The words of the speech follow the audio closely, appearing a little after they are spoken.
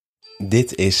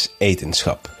Dit is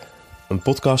Etenschap, een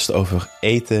podcast over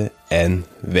eten en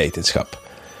wetenschap.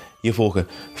 Hier volgen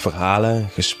verhalen,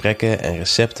 gesprekken en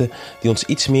recepten die ons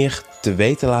iets meer te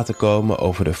weten laten komen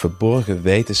over de verborgen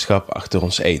wetenschap achter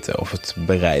ons eten of het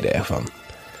bereiden ervan.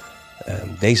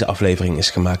 Deze aflevering is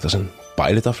gemaakt als een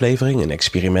pilotaflevering, een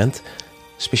experiment,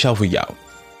 speciaal voor jou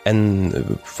en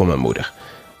voor mijn moeder.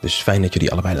 Dus fijn dat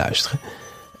jullie allebei luisteren.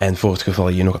 En voor het geval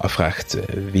je je nog afvraagt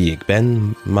wie ik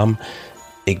ben, mam,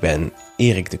 ik ben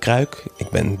Erik de Kruik, ik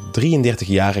ben 33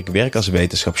 jaar, ik werk als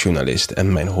wetenschapsjournalist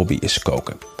en mijn hobby is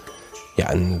koken. Ja,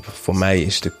 en voor mij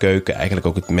is de keuken eigenlijk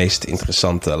ook het meest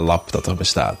interessante lab dat er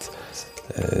bestaat.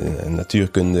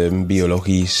 Natuurkunde,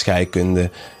 biologie,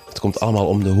 scheikunde, het komt allemaal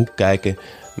om de hoek kijken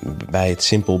bij het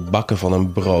simpel bakken van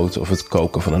een brood of het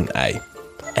koken van een ei.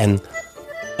 En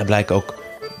er blijken ook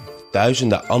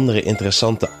duizenden andere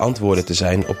interessante antwoorden te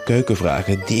zijn op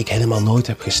keukenvragen die ik helemaal nooit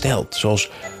heb gesteld. Zoals,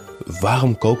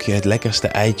 waarom kook je het lekkerste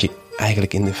eitje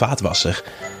eigenlijk in de vaatwasser?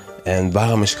 En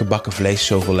waarom is gebakken vlees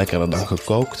zoveel lekkerder dan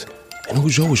gekookt? En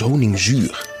hoezo is honing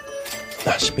zuur?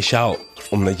 Nou, speciaal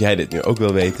omdat jij dit nu ook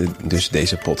wil weten, dus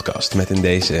deze podcast met in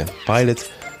deze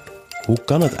pilot. Hoe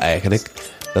kan het eigenlijk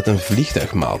dat een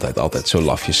vliegtuigmaaltijd altijd zo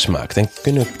lafjes smaakt? En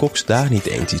kunnen koks daar niet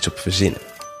eens iets op verzinnen?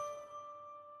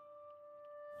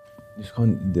 Dus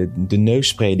gewoon de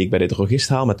neusspray die ik bij de drogist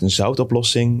haal met een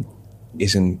zoutoplossing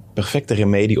is een perfecte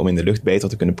remedie om in de lucht beter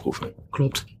te kunnen proeven.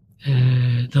 Klopt.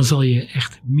 Dan zal je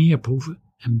echt meer proeven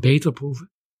en beter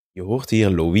proeven. Je hoort hier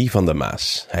Louis van der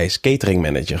Maas. Hij is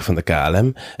cateringmanager van de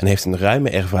KLM en heeft een ruime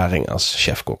ervaring als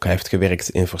chefkok. Hij heeft gewerkt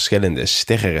in verschillende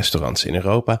sterrenrestaurants in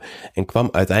Europa en kwam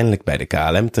uiteindelijk bij de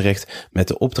KLM terecht met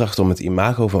de opdracht om het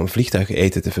imago van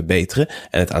vliegtuigeten te verbeteren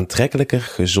en het aantrekkelijker,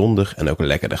 gezonder en ook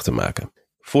lekkerder te maken.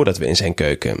 Voordat we in zijn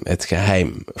keuken het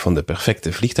geheim van de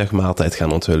perfecte vliegtuigmaaltijd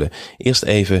gaan onthullen, eerst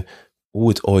even hoe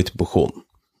het ooit begon.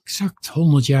 Exact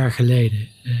 100 jaar geleden,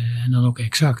 en dan ook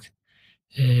exact,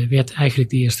 werd eigenlijk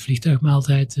de eerste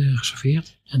vliegtuigmaaltijd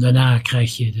geserveerd. En daarna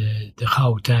krijg je de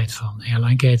gouden tijd van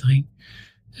airline catering,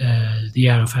 de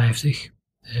jaren 50.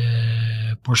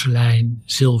 Porselein,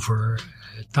 zilver,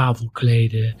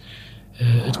 tafelkleden,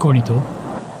 het kon niet op.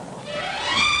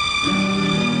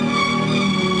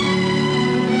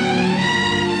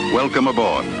 Welcome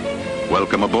aboard.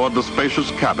 Welcome aboard the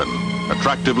spacious cabin,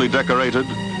 attractively decorated,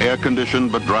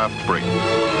 air-conditioned but draft-free.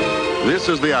 This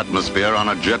is the atmosphere on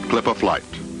a jet clipper flight.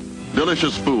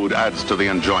 Delicious food adds to the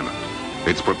enjoyment.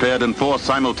 It's prepared in 4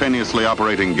 simultaneously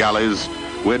operating galleys,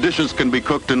 where dishes can be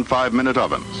cooked in 5-minute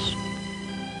ovens.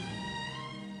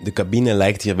 De cabine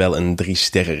lijkt hier wel een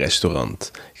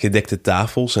 3-sterrenrestaurant. Gedekte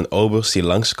tafels en obers die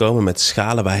langskomen met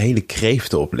schalen waar hele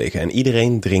kreeften op liggen en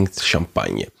iedereen drinkt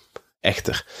champagne.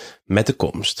 Echter, met de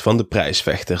komst van de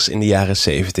prijsvechters in de jaren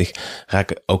 70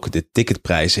 raken ook de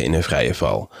ticketprijzen in hun vrije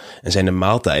val. En zijn de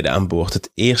maaltijden aan boord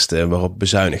het eerste waarop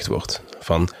bezuinigd wordt.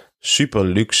 Van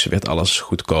superluxe werd alles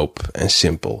goedkoop en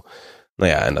simpel.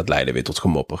 Nou ja, en dat leidde weer tot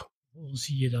gemopper. Dan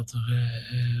zie je dat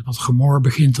er wat gemor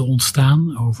begint te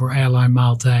ontstaan over airline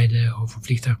maaltijden, over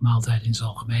vliegtuigmaaltijden in zijn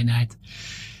algemeenheid.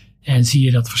 En zie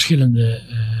je dat verschillende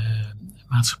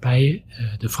maatschappijen,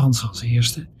 de Franse als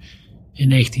eerste, in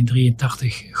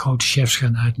 1983 grote chefs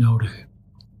gaan uitnodigen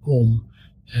om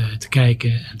te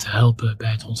kijken en te helpen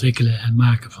bij het ontwikkelen en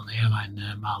maken van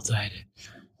airline maaltijden.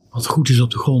 Wat goed is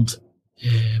op de grond,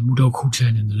 moet ook goed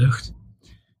zijn in de lucht.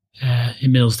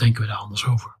 Inmiddels denken we daar anders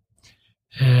over.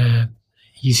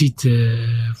 Je ziet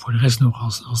voor de rest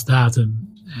nog als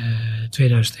datum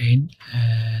 2001,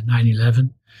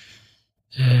 9/11.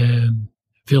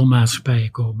 Veel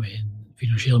maatschappijen komen in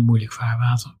financieel moeilijk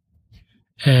vaarwater.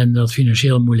 En dat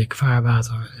financieel moeilijk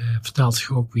vaarwater vertaalt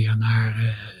zich ook weer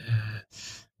naar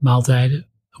maaltijden.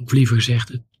 Of liever gezegd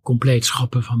het compleet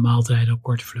schrappen van maaltijden op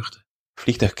korte vluchten.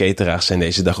 Vliegtuigcateraars zijn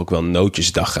deze dag ook wel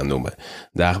nootjesdag gaan noemen.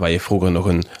 Daar waar je vroeger nog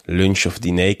een lunch of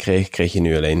diner kreeg, kreeg je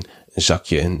nu alleen een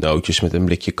zakje nootjes met een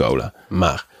blikje cola.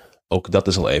 Maar ook dat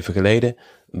is al even geleden.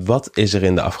 Wat is er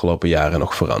in de afgelopen jaren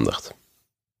nog veranderd?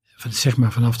 Zeg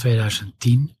maar vanaf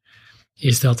 2010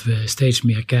 is dat we steeds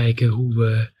meer kijken hoe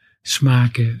we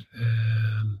smaken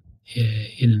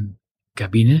in een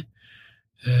cabine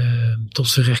tot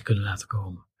z'n recht kunnen laten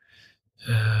komen.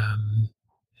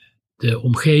 De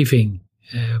omgeving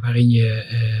waarin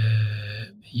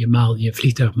je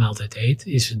vliegtuigmaaltijd eet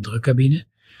is een drukcabine.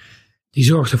 Die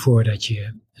zorgt ervoor dat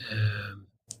je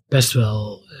best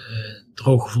wel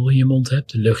droog gevoel in je mond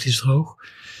hebt. De lucht is droog.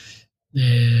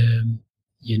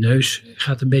 Je neus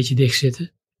gaat een beetje dicht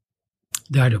zitten.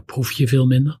 Daardoor proef je veel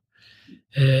minder.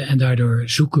 En daardoor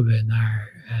zoeken we naar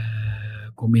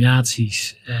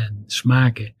combinaties en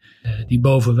smaken die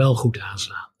boven wel goed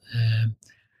aanslaan.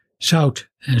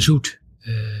 zout en zoet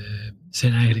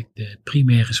zijn eigenlijk de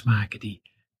primaire smaken die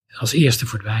als eerste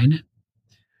verdwijnen.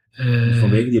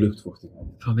 Vanwege die luchtvochtigheid.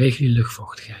 Vanwege die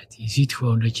luchtvochtigheid. Je ziet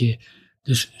gewoon dat je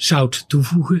dus zout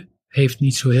toevoegen heeft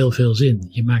niet zo heel veel zin.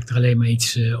 Je maakt er alleen maar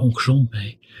iets ongezond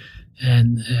mee.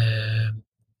 En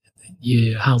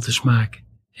je haalt de smaak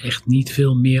echt niet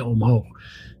veel meer omhoog.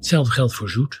 Hetzelfde geldt voor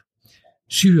zoet.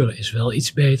 Zuur is wel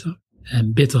iets beter.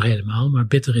 En bitter helemaal. Maar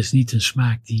bitter is niet een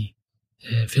smaak die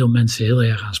veel mensen heel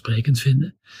erg aansprekend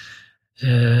vinden.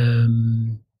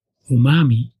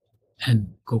 Umami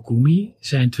en kokumi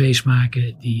zijn 2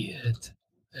 smaken die het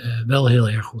wel heel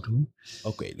erg goed doen.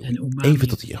 Oké, even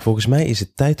tot hier. Volgens mij is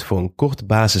het tijd voor een kort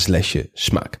basislesje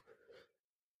smaak.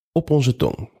 Op onze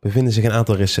tong bevinden zich een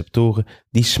aantal receptoren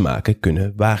die smaken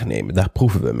kunnen waarnemen. Daar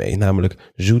proeven we mee,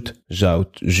 namelijk zoet,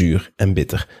 zout, zuur en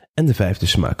bitter. En de 5e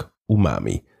smaak,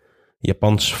 umami.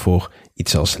 Japans voor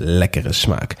iets als lekkere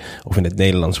smaak. Of in het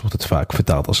Nederlands wordt het vaak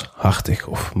vertaald als hartig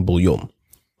of bouillon.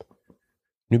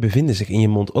 Nu bevinden zich in je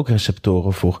mond ook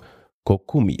receptoren voor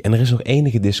kokumi. En er is nog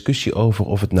enige discussie over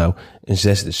of het nou een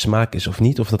 6e smaak is of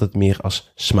niet, of dat het meer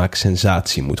als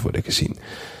smaaksensatie moet worden gezien.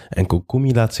 En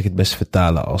kokumi laat zich het best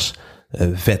vertalen als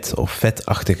vet of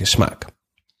vetachtige smaak.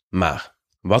 Maar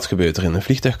wat gebeurt er in een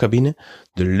vliegtuigcabine?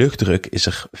 De luchtdruk is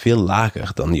er veel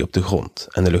lager dan die op de grond.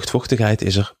 En de luchtvochtigheid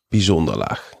is er bijzonder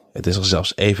laag. Het is er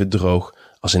zelfs even droog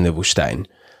als in de woestijn.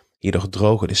 Hierdoor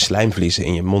drogen de slijmvliezen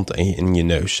in je mond en in je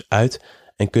neus uit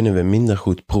en kunnen we minder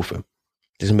goed proeven.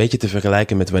 Het is een beetje te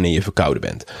vergelijken met wanneer je verkouden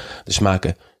bent. De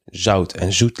smaken zout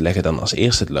en zoet leggen dan als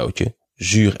eerste het loodje.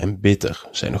 Zuur en bitter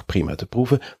zijn nog prima te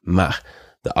proeven, maar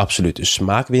de absolute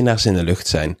smaakwinnaars in de lucht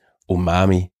zijn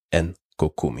umami en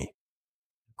kokumi.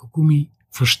 Kokumi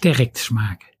versterkt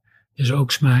smaken. Dus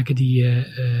ook smaken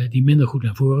die minder goed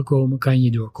naar voren komen, kan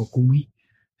je door kokumi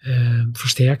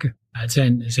versterken. Het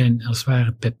zijn als het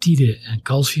ware peptiden en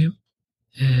calcium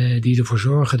die ervoor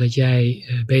zorgen dat jij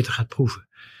beter gaat proeven.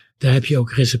 Daar heb je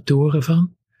ook receptoren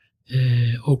van.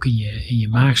 Ook in je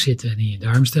maag zitten en in je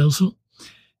darmstelsel.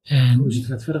 En dus het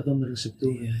gaat verder dan de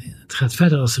receptoren? Het gaat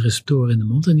verder als de receptoren in de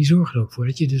mond. En die zorgen er ook voor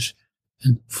dat je dus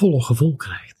een volle gevoel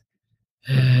krijgt.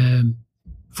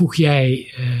 Voeg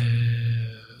jij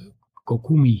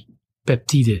kokumi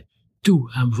peptiden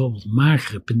toe aan bijvoorbeeld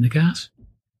magere pindakaas,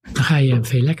 dan ga je hem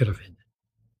veel lekkerder vinden.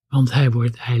 Want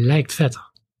hij lijkt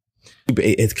vetter.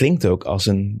 Het klinkt ook als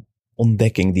een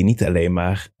ontdekking die niet alleen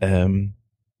maar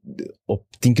op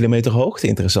 10 kilometer hoogte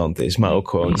interessant is, maar ook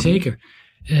gewoon... Zeker.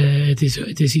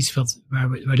 Het is iets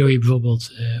waardoor je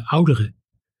bijvoorbeeld ouderen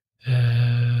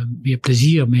weer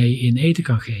plezier mee in eten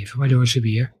kan geven, waardoor ze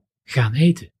weer gaan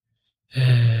eten.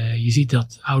 Je ziet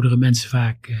dat oudere mensen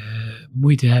vaak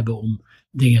moeite hebben om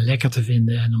dingen lekker te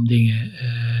vinden en om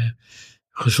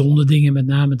gezonde dingen met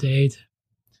name te eten.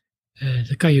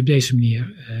 Dan kan je op deze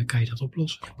manier kan je dat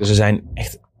oplossen. Dus er zijn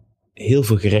echt heel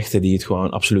veel gerechten die het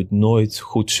gewoon absoluut nooit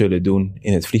goed zullen doen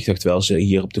in het vliegtuig, terwijl ze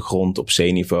hier op de grond op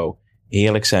zeeniveau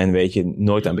heerlijk zijn, weet je,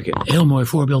 nooit aan beginnen. Een heel mooi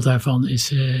voorbeeld daarvan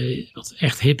is, wat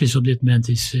echt hip is op dit moment,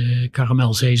 is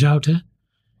karamel-zeezout.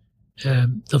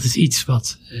 Dat is iets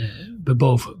wat we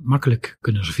boven makkelijk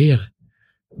kunnen serveren,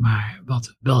 maar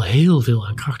wat wel heel veel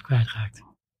aan kracht kwijtraakt.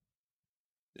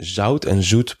 Zout en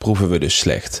zoet proeven we dus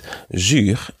slecht.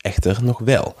 Zuur echter nog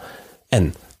wel.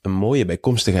 En een mooie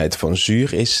bijkomstigheid van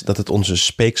zuur is dat het onze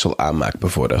speekselaanmaak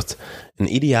bevordert.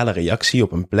 Een ideale reactie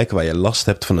op een plek waar je last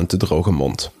hebt van een te droge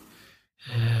mond.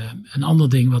 Een ander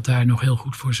ding wat daar nog heel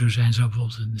goed voor zou zijn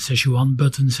bijvoorbeeld een Szechuan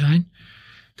button zijn.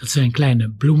 Dat zijn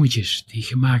kleine bloemetjes die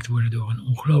gemaakt worden door een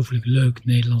ongelooflijk leuk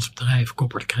Nederlands bedrijf,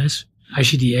 Koppert Kres.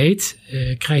 Als je die eet,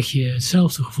 krijg je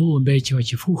hetzelfde gevoel een beetje wat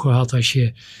je vroeger had als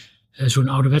je zo'n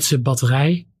ouderwetse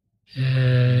batterij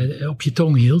op je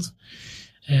tong hield.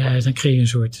 Dan kreeg je een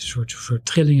soort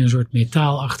trilling, een soort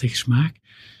metaalachtige smaak.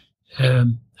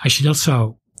 Als je dat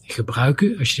zou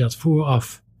gebruiken, als je dat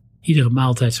vooraf iedere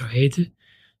maaltijd zou eten,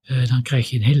 dan krijg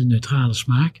je een hele neutrale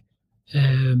smaak.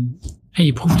 En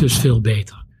je proeft dus veel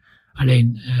beter.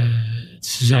 Alleen,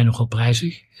 ze zijn nogal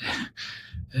prijzig.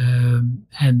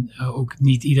 En ook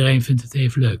niet iedereen vindt het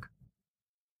even leuk.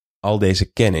 Al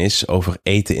deze kennis over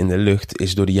eten in de lucht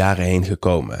is door de jaren heen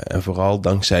gekomen. En vooral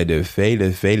dankzij de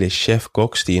vele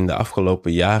chef-koks die in de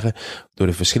afgelopen jaren door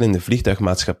de verschillende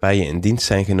vliegtuigmaatschappijen in dienst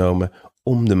zijn genomen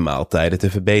om de maaltijden te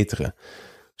verbeteren.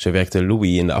 Zo werkte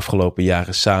Louis in de afgelopen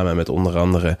jaren samen met onder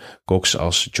andere koks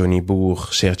als Johnny Boer,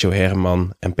 Sergio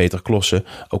Herman en Peter Klossen,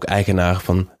 ook eigenaar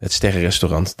van het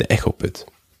sterrenrestaurant De Echoput.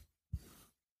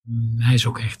 Hij is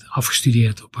ook echt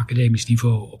afgestudeerd op academisch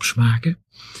niveau op smaken.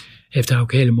 Heeft daar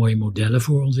ook hele mooie modellen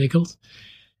voor ontwikkeld.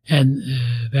 En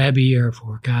we hebben hier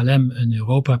voor KLM een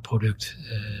Europa-product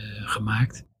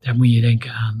gemaakt. Daar moet je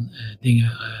denken aan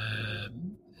dingen,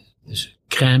 dus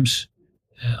crèmes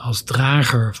als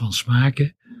drager van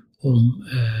smaken. Om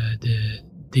de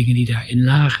dingen die daarin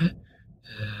lagen,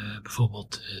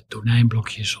 bijvoorbeeld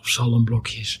tonijnblokjes of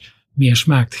zalmblokjes, meer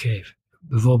smaak te geven.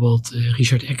 Bijvoorbeeld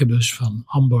Richard Eckerbus van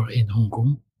Amber in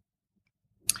Hongkong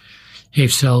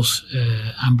heeft zelfs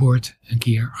aan boord een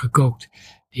keer gekookt.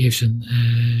 Die heeft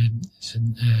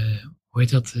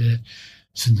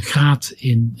zijn graad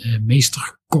in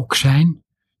meesterkok zijn,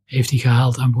 heeft hij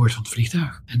gehaald aan boord van het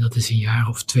vliegtuig. En dat is een jaar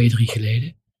of 2-3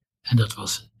 geleden. En dat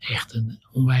was echt een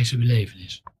onwijze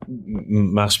belevenis.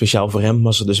 Maar speciaal voor hem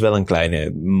was er dus wel een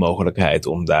kleine mogelijkheid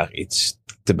om daar iets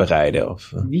te bereiden?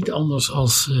 Of? Niet anders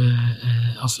als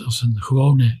een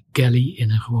gewone galley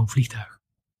in een gewoon vliegtuig.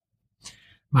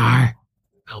 Maar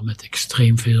wel met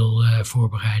extreem veel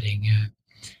voorbereiding.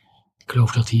 Ik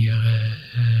geloof dat hier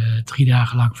 3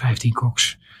 dagen lang 15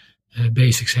 koks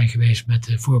bezig zijn geweest met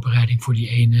de voorbereiding voor die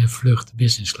ene vlucht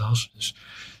business class. Dus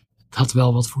het had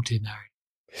wel wat voet in daar.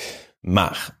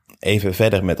 Maar even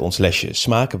verder met ons lesje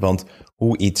smaken, want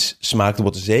hoe iets smaakt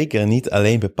wordt zeker niet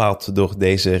alleen bepaald door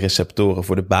deze receptoren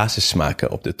voor de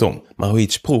basissmaken op de tong. Maar hoe je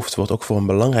iets proeft wordt ook voor een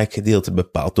belangrijk gedeelte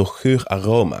bepaald door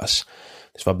geuraroma's.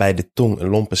 Dus waarbij de tong een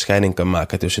lompe scheiding kan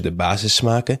maken tussen de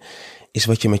basissmaken, is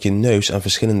wat je met je neus aan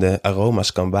verschillende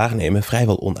aroma's kan waarnemen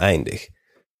vrijwel oneindig.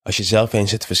 Als je zelf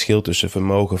eens het verschil tussen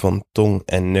vermogen van tong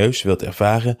en neus wilt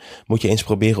ervaren, moet je eens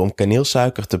proberen om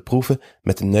kaneelsuiker te proeven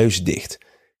met de neus dicht.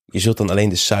 Je zult dan alleen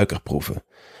de suiker proeven.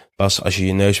 Pas als je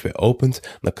je neus weer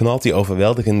opent, dan knalt die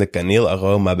overweldigende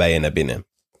kaneelaroma bij je naar binnen.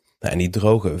 En die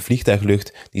droge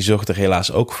vliegtuiglucht, die zorgt er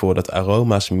helaas ook voor dat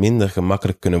aroma's minder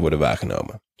gemakkelijk kunnen worden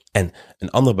waargenomen. En een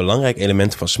ander belangrijk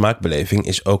element van smaakbeleving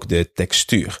is ook de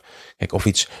textuur. Kijk, of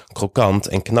iets krokant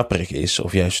en knapperig is,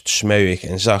 of juist smeuïg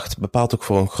en zacht, bepaalt ook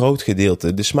voor een groot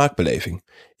gedeelte de smaakbeleving.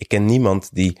 Ik ken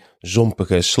niemand die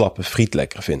zompige, slappe friet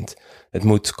lekker vindt. Het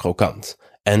moet krokant.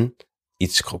 En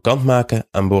iets krokant maken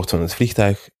aan boord van het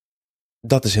vliegtuig,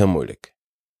 dat is heel moeilijk.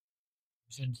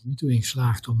 We zijn er tot nu toe in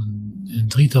geslaagd om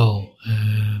een 3-tal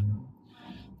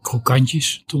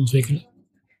krokantjes te ontwikkelen.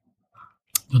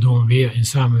 Dat doen we weer in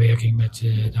samenwerking met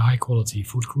de High Quality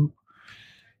Food Group.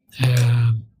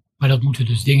 Maar dat moeten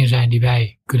dus dingen zijn die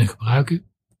wij kunnen gebruiken,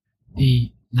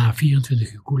 die na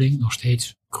 24 uur koeling nog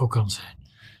steeds krokant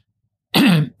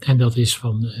zijn. En dat is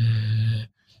van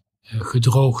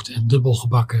gedroogd en dubbel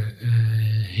gebakken,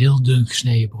 heel dun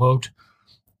gesneden brood,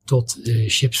 tot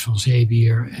chips van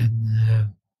zeewier,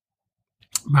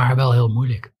 maar wel heel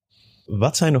moeilijk.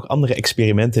 Wat zijn nog andere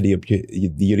experimenten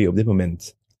die jullie op dit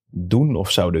moment doen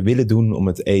of zouden willen doen om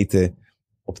het eten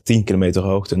op 10 kilometer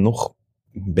hoogte nog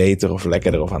beter of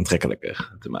lekkerder of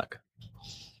aantrekkelijker te maken?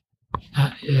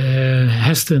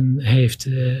 Heston heeft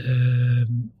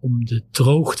om de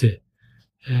droogte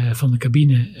van de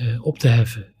cabine op te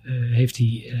heffen, heeft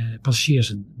hij passagiers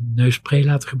een neusspray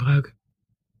laten gebruiken.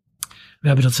 We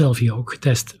hebben dat zelf hier ook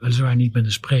getest, weliswaar niet met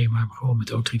een spray, maar gewoon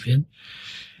met Otrivin.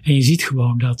 En je ziet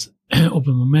gewoon dat op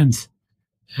het moment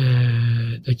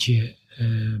dat je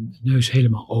neus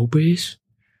helemaal open is,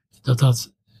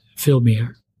 dat veel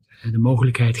meer de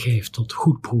mogelijkheid geeft tot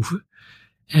goed proeven.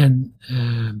 En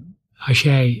als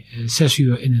jij 6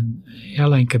 uur in een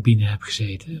airline cabine hebt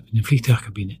gezeten, in een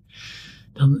vliegtuigcabine,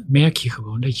 dan merk je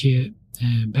gewoon dat je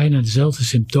bijna dezelfde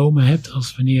symptomen hebt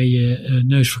als wanneer je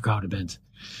neusverkouden bent.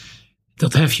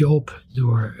 Dat hef je op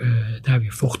door daar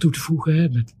weer vocht toe te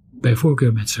voegen, bij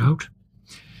voorkeur met zout.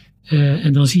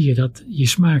 En dan zie je dat je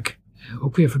smaak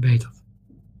ook weer verbetert.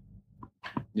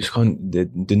 Dus gewoon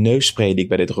de neusspray die ik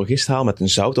bij de drogist haal met een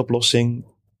zoutoplossing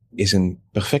is een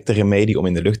perfecte remedie om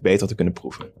in de lucht beter te kunnen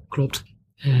proeven. Klopt.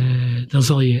 Dan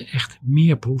zal je echt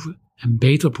meer proeven en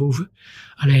beter proeven.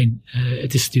 Alleen,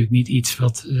 het is natuurlijk niet iets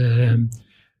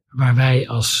waar wij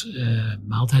als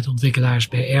maaltijdontwikkelaars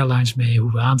bij airlines mee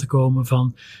hoeven aan te komen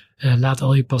van laat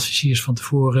al je passagiers van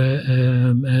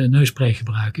tevoren neusspray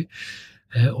gebruiken.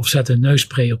 Of zet een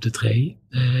neusspray op de tray.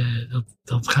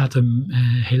 Dat gaat hem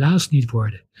helaas niet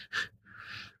worden.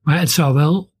 Maar het zou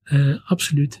wel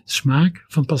absoluut de smaak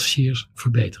van passagiers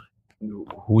verbeteren.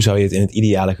 Hoe zou je het in het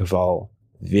ideale geval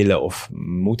willen of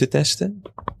moeten testen?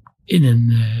 In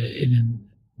een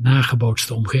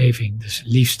nagebootste omgeving. Dus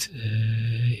liefst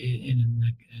in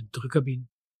een drukcabine.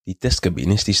 Die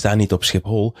testcabines die staan niet op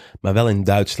Schiphol, maar wel in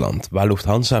Duitsland, waar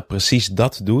Lufthansa precies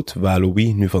dat doet waar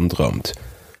Louis nu van droomt.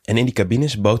 En in die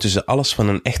cabines boten ze alles van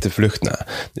een echte vlucht na.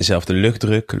 Dezelfde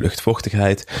luchtdruk,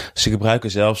 luchtvochtigheid. Ze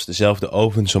gebruiken zelfs dezelfde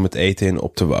ovens om het eten in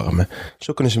op te warmen.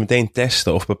 Zo kunnen ze meteen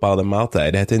testen of bepaalde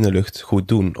maaltijden het in de lucht goed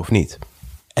doen of niet.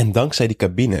 En dankzij die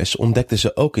cabines ontdekten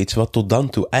ze ook iets wat tot dan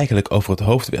toe eigenlijk over het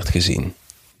hoofd werd gezien.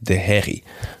 de herrie.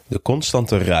 De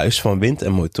constante ruis van wind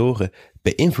en motoren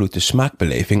beïnvloedt de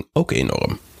smaakbeleving ook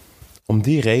enorm. Om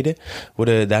die reden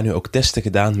worden daar nu ook testen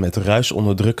gedaan met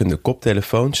ruisonderdrukkende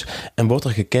koptelefoons en wordt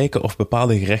er gekeken of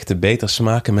bepaalde gerechten beter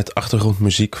smaken met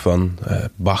achtergrondmuziek van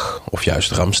Bach of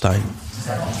juist Rammstein.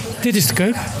 Dit is de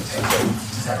keuken.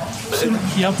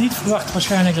 Je had niet verwacht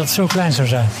waarschijnlijk dat het zo klein zou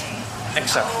zijn.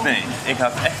 Exact, nee. Ik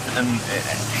had echt een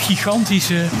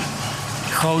gigantische,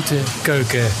 grote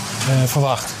keuken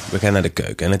verwacht. We gaan naar de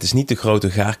keuken en het is niet de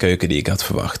grote gaarkeuken die ik had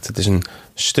verwacht. Het is een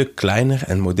stuk kleiner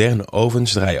en moderne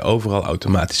ovens draaien overal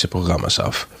automatische programma's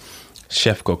af.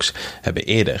 Chefkoks hebben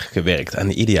eerder gewerkt aan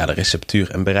de ideale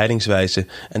receptuur en bereidingswijze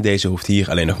en deze hoeft hier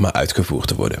alleen nog maar uitgevoerd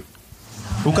te worden.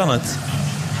 Hoe kan het?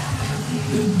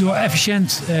 Door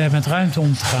efficiënt met ruimte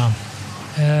om te gaan.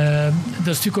 Dat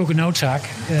is natuurlijk ook een noodzaak.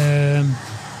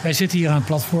 Wij zitten hier aan het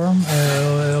platform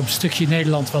op een stukje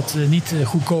Nederland wat niet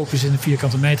goedkoop is in de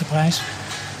vierkante meterprijs.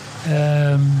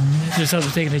 Dus dat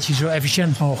betekent dat je zo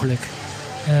efficiënt mogelijk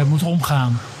moet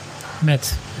omgaan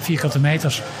met vierkante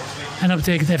meters. En dat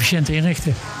betekent efficiënt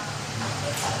inrichten.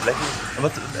 Lekker.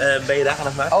 Wat ben je daar aan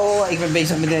het maken? Ik ben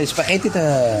bezig met de spaghetti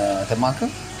te maken.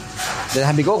 Daar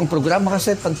heb ik ook een programma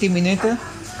gezet van 10 minuten.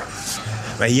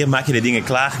 Maar hier maak je de dingen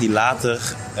klaar die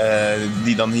later,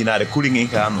 die dan hier naar de koeling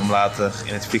ingaan om later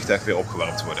in het vliegtuig weer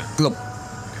opgewarmd te worden. Klopt.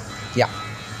 Ja.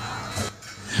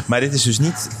 Maar dit is dus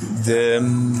niet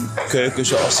de keuken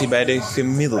zoals die bij de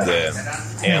gemiddelde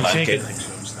airline catering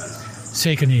staat.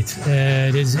 Zeker niet.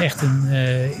 Dit is echt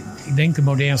ik denk de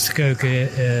modernste keuken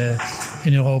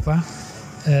in Europa.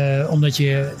 Omdat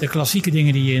je de klassieke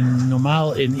dingen die je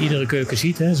normaal in iedere keuken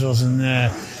ziet, hè, zoals een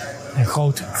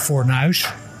groot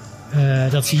fornuis,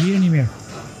 dat zie je hier niet meer.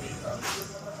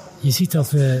 Je ziet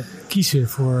dat we kiezen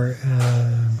voor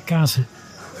kazen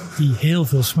die heel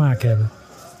veel smaak hebben.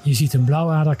 Je ziet een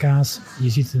blauwaderkaas, je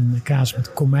ziet een kaas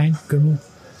met komijn, kummel.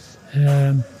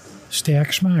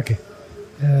 Sterke smaken.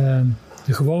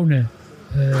 De gewone,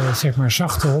 zeg maar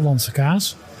zachte Hollandse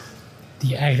kaas, die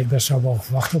je eigenlijk best zou mogen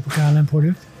verwachten op een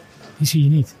KLM-product, die zie je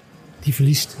niet. Die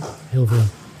verliest heel veel.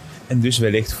 En dus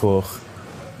wellicht voor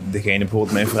degene,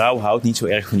 bijvoorbeeld mijn vrouw houdt niet zo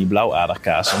erg van die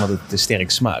blauwaderkaas, omdat het te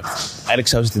sterk smaakt. Eigenlijk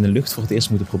zou ze het in de lucht voor het eerst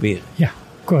moeten proberen. Ja,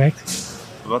 correct.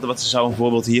 Wat zou een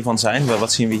voorbeeld hiervan zijn?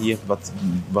 Wat zien we hier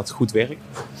wat goed werkt?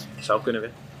 Zou kunnen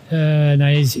werken?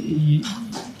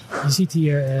 Je ziet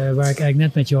hier, waar ik eigenlijk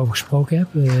net met je over gesproken heb,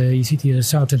 je ziet hier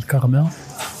zout en karamel.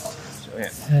 Zo, ja.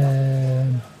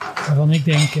 Waarvan ik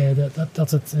denk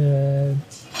dat het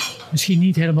misschien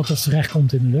niet helemaal tot z'n recht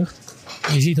komt in de lucht.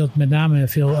 Je ziet dat met name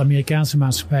veel Amerikaanse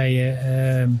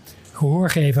maatschappijen gehoor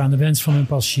geven aan de wens van hun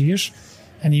passagiers.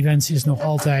 En die wens is nog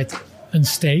altijd een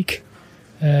steak.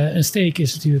 Een steak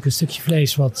is natuurlijk een stukje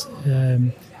vlees wat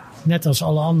net als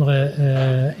alle andere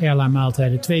airline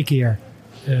maaltijden 2 keer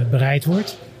bereid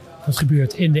wordt. Dat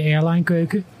gebeurt in de airline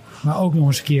keuken. Maar ook nog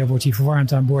eens een keer wordt die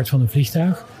verwarmd aan boord van een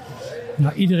vliegtuig.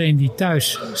 Nou, iedereen die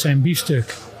thuis zijn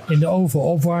biefstuk in de oven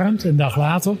opwarmt een dag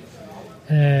later,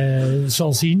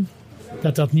 zal zien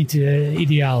dat dat niet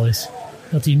ideaal is.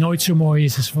 Dat die nooit zo mooi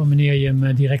is als wanneer je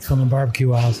hem direct van een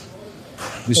barbecue haalt.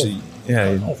 Dus,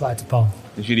 Of uit de pan.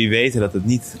 Dus jullie weten dat het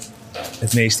niet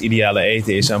het meest ideale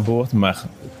eten is aan boord, maar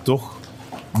toch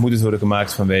moet het worden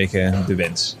gemaakt vanwege de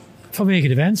wens. Vanwege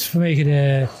de wens,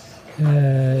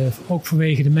 ook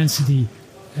vanwege de mensen die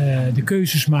de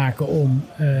keuzes maken om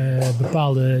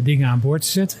bepaalde dingen aan boord te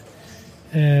zetten.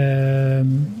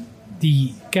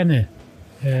 Die kennen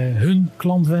hun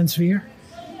klantwens weer.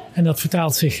 En dat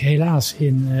vertaalt zich helaas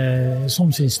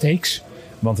soms in steaks.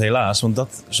 Want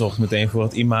dat zorgt meteen voor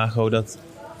het imago dat...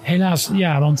 Helaas,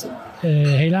 ja, want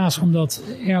helaas omdat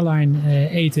airline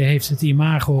eten heeft het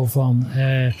imago van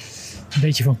een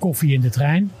beetje van koffie in de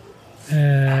trein.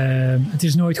 Het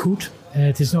is nooit goed,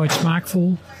 het is nooit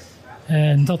smaakvol.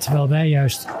 En dat terwijl wij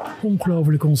juist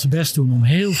ongelooflijk onze best doen om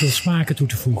heel veel smaken toe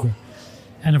te voegen.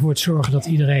 En ervoor te zorgen dat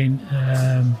iedereen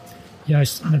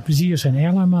juist met plezier zijn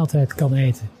airline maaltijd kan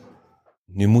eten.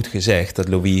 Nu moet gezegd dat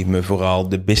Louis me vooral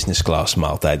de business class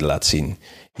maaltijden laat zien.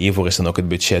 Hiervoor is dan ook het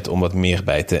budget om wat meer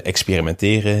bij te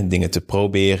experimenteren, dingen te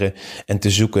proberen en te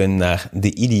zoeken naar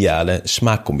de ideale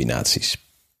smaakcombinaties.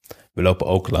 We lopen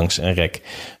ook langs een rek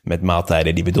met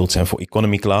maaltijden die bedoeld zijn voor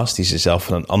economy class, die ze zelf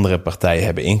van een andere partij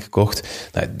hebben ingekocht.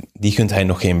 Nou, die gunt hij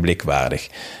nog geen blik waardig.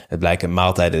 Het blijken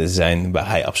maaltijden te zijn waar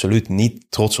hij absoluut niet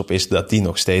trots op is dat die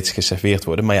nog steeds geserveerd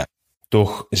worden. Maar ja,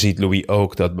 toch ziet Louis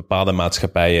ook dat bepaalde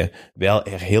maatschappijen wel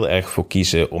er heel erg voor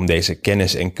kiezen om deze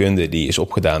kennis en kunde die is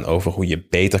opgedaan over hoe je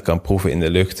beter kan proeven in de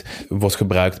lucht, wordt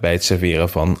gebruikt bij het serveren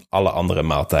van alle andere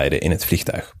maaltijden in het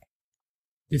vliegtuig.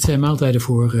 Dit zijn maaltijden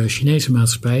voor Chinese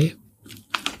maatschappijen.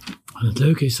 En het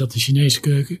leuke is dat de Chinese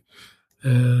keuken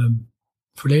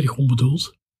volledig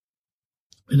onbedoeld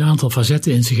een aantal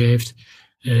facetten in zich heeft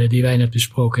die wij net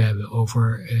besproken hebben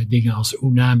over dingen als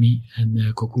umami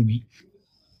en kokumi.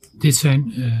 Dit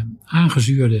zijn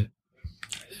aangezuurde,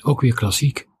 ook weer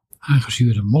klassiek,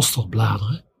 aangezuurde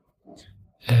mosterdbladeren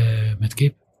met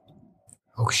kip.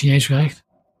 Ook een Chinees gerecht.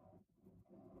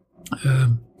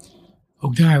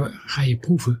 Ook daar ga je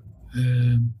proeven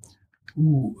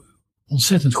hoe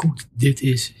ontzettend goed dit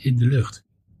is in de lucht.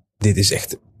 Dit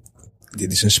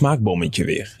is een smaakbommetje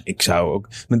weer. Ik zou ook,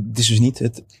 maar het is dus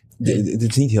niet dit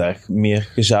is niet heel erg meer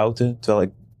gezouten, terwijl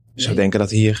ik zou denken dat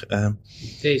hier...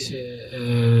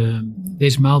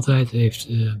 Deze maaltijd is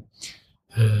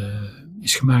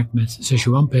gemaakt met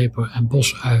Szechuanpeper en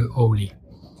bosuiolie.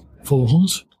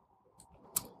 Volgens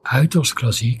uiterst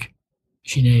klassiek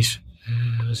Chinees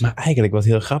recept. Maar eigenlijk wat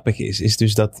heel grappig is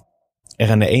dus dat er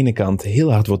aan de ene kant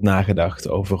heel hard wordt nagedacht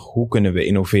over hoe kunnen we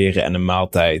innoveren en een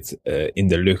maaltijd in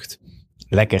de lucht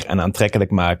lekker en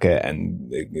aantrekkelijk maken en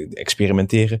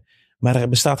experimenteren. Maar er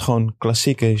bestaat gewoon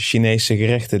klassieke Chinese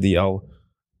gerechten die al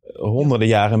honderden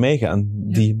jaren meegaan,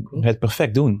 die het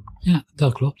perfect doen. Ja,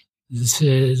 dat klopt.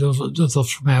 Dat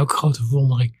was voor mij ook een grote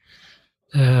verwondering.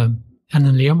 En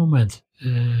een leermoment.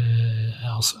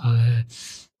 Als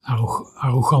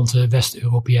arrogante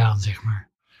West-Europeaan, zeg maar.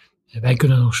 Wij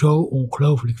kunnen nog zo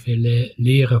ongelooflijk veel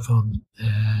leren van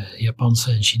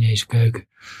Japanse en Chinese keuken.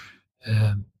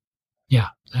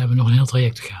 Daar hebben we nog een heel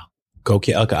traject te gaan. Kook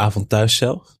je elke avond thuis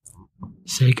zelf?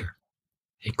 Zeker.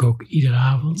 Ik kook iedere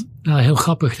avond. Nou, heel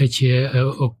grappig dat je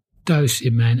ook thuis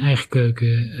in mijn eigen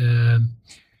keuken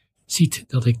ziet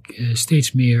dat ik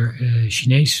steeds meer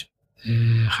Chinees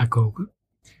ga koken.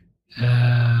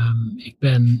 Ik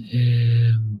ben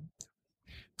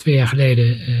 2 jaar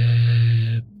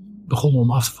geleden begonnen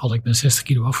om af te vallen. Ik ben 60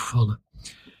 kilo afgevallen.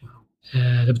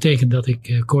 Dat betekent dat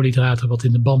ik koolhydraten wat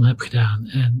in de ban heb gedaan.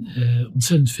 En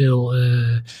ontzettend veel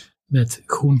met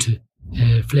groenten,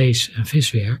 vlees en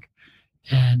vis werk.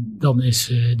 En dan is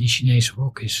die Chinese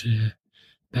wok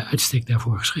bij uitstek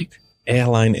daarvoor geschikt.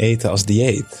 Airline eten als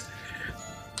dieet?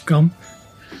 Kan,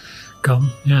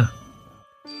 ja.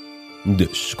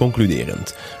 Dus,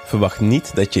 concluderend. Verwacht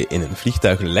niet dat je in een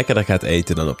vliegtuig lekkerder gaat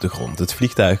eten dan op de grond. Het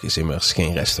vliegtuig is immers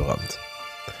geen restaurant.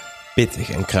 Pittig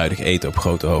en kruidig eten op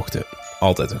grote hoogte.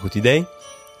 Altijd een goed idee.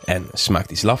 En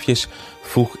smaakt iets lafjes.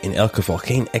 Voeg in elk geval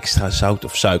geen extra zout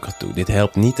of suiker toe. Dit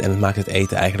helpt niet en het maakt het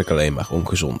eten eigenlijk alleen maar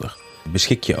ongezonder.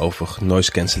 Beschik je over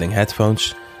noise cancelling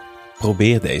headphones?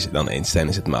 Probeer deze dan eens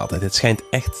tijdens het maaltijd. Het schijnt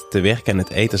echt te werken en het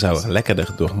eten zou er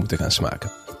lekkerder door moeten gaan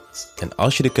smaken. En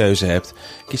als je de keuze hebt,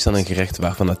 kies dan een gerecht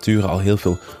waar van nature al heel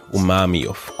veel umami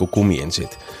of kokumi in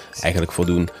zit. Eigenlijk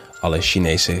voldoen alle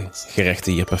Chinese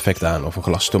gerechten hier perfect aan, of een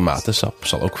glas tomatensap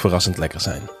zal ook verrassend lekker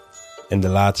zijn. En de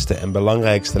laatste en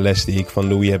belangrijkste les die ik van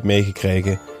Louis heb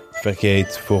meegekregen: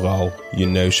 vergeet vooral je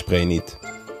neusspray niet.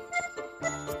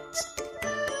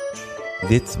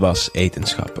 Dit was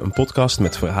Etenschap, een podcast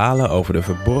met verhalen over de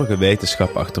verborgen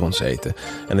wetenschap achter ons eten.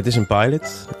 En het is een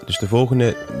pilot, dus de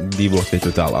volgende die wordt weer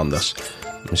totaal anders.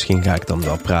 Misschien ga ik dan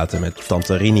wel praten met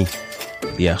Tante Rini,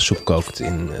 die haar soep kookt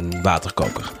in een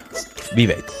waterkoker. Wie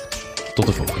weet. Tot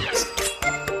de volgende.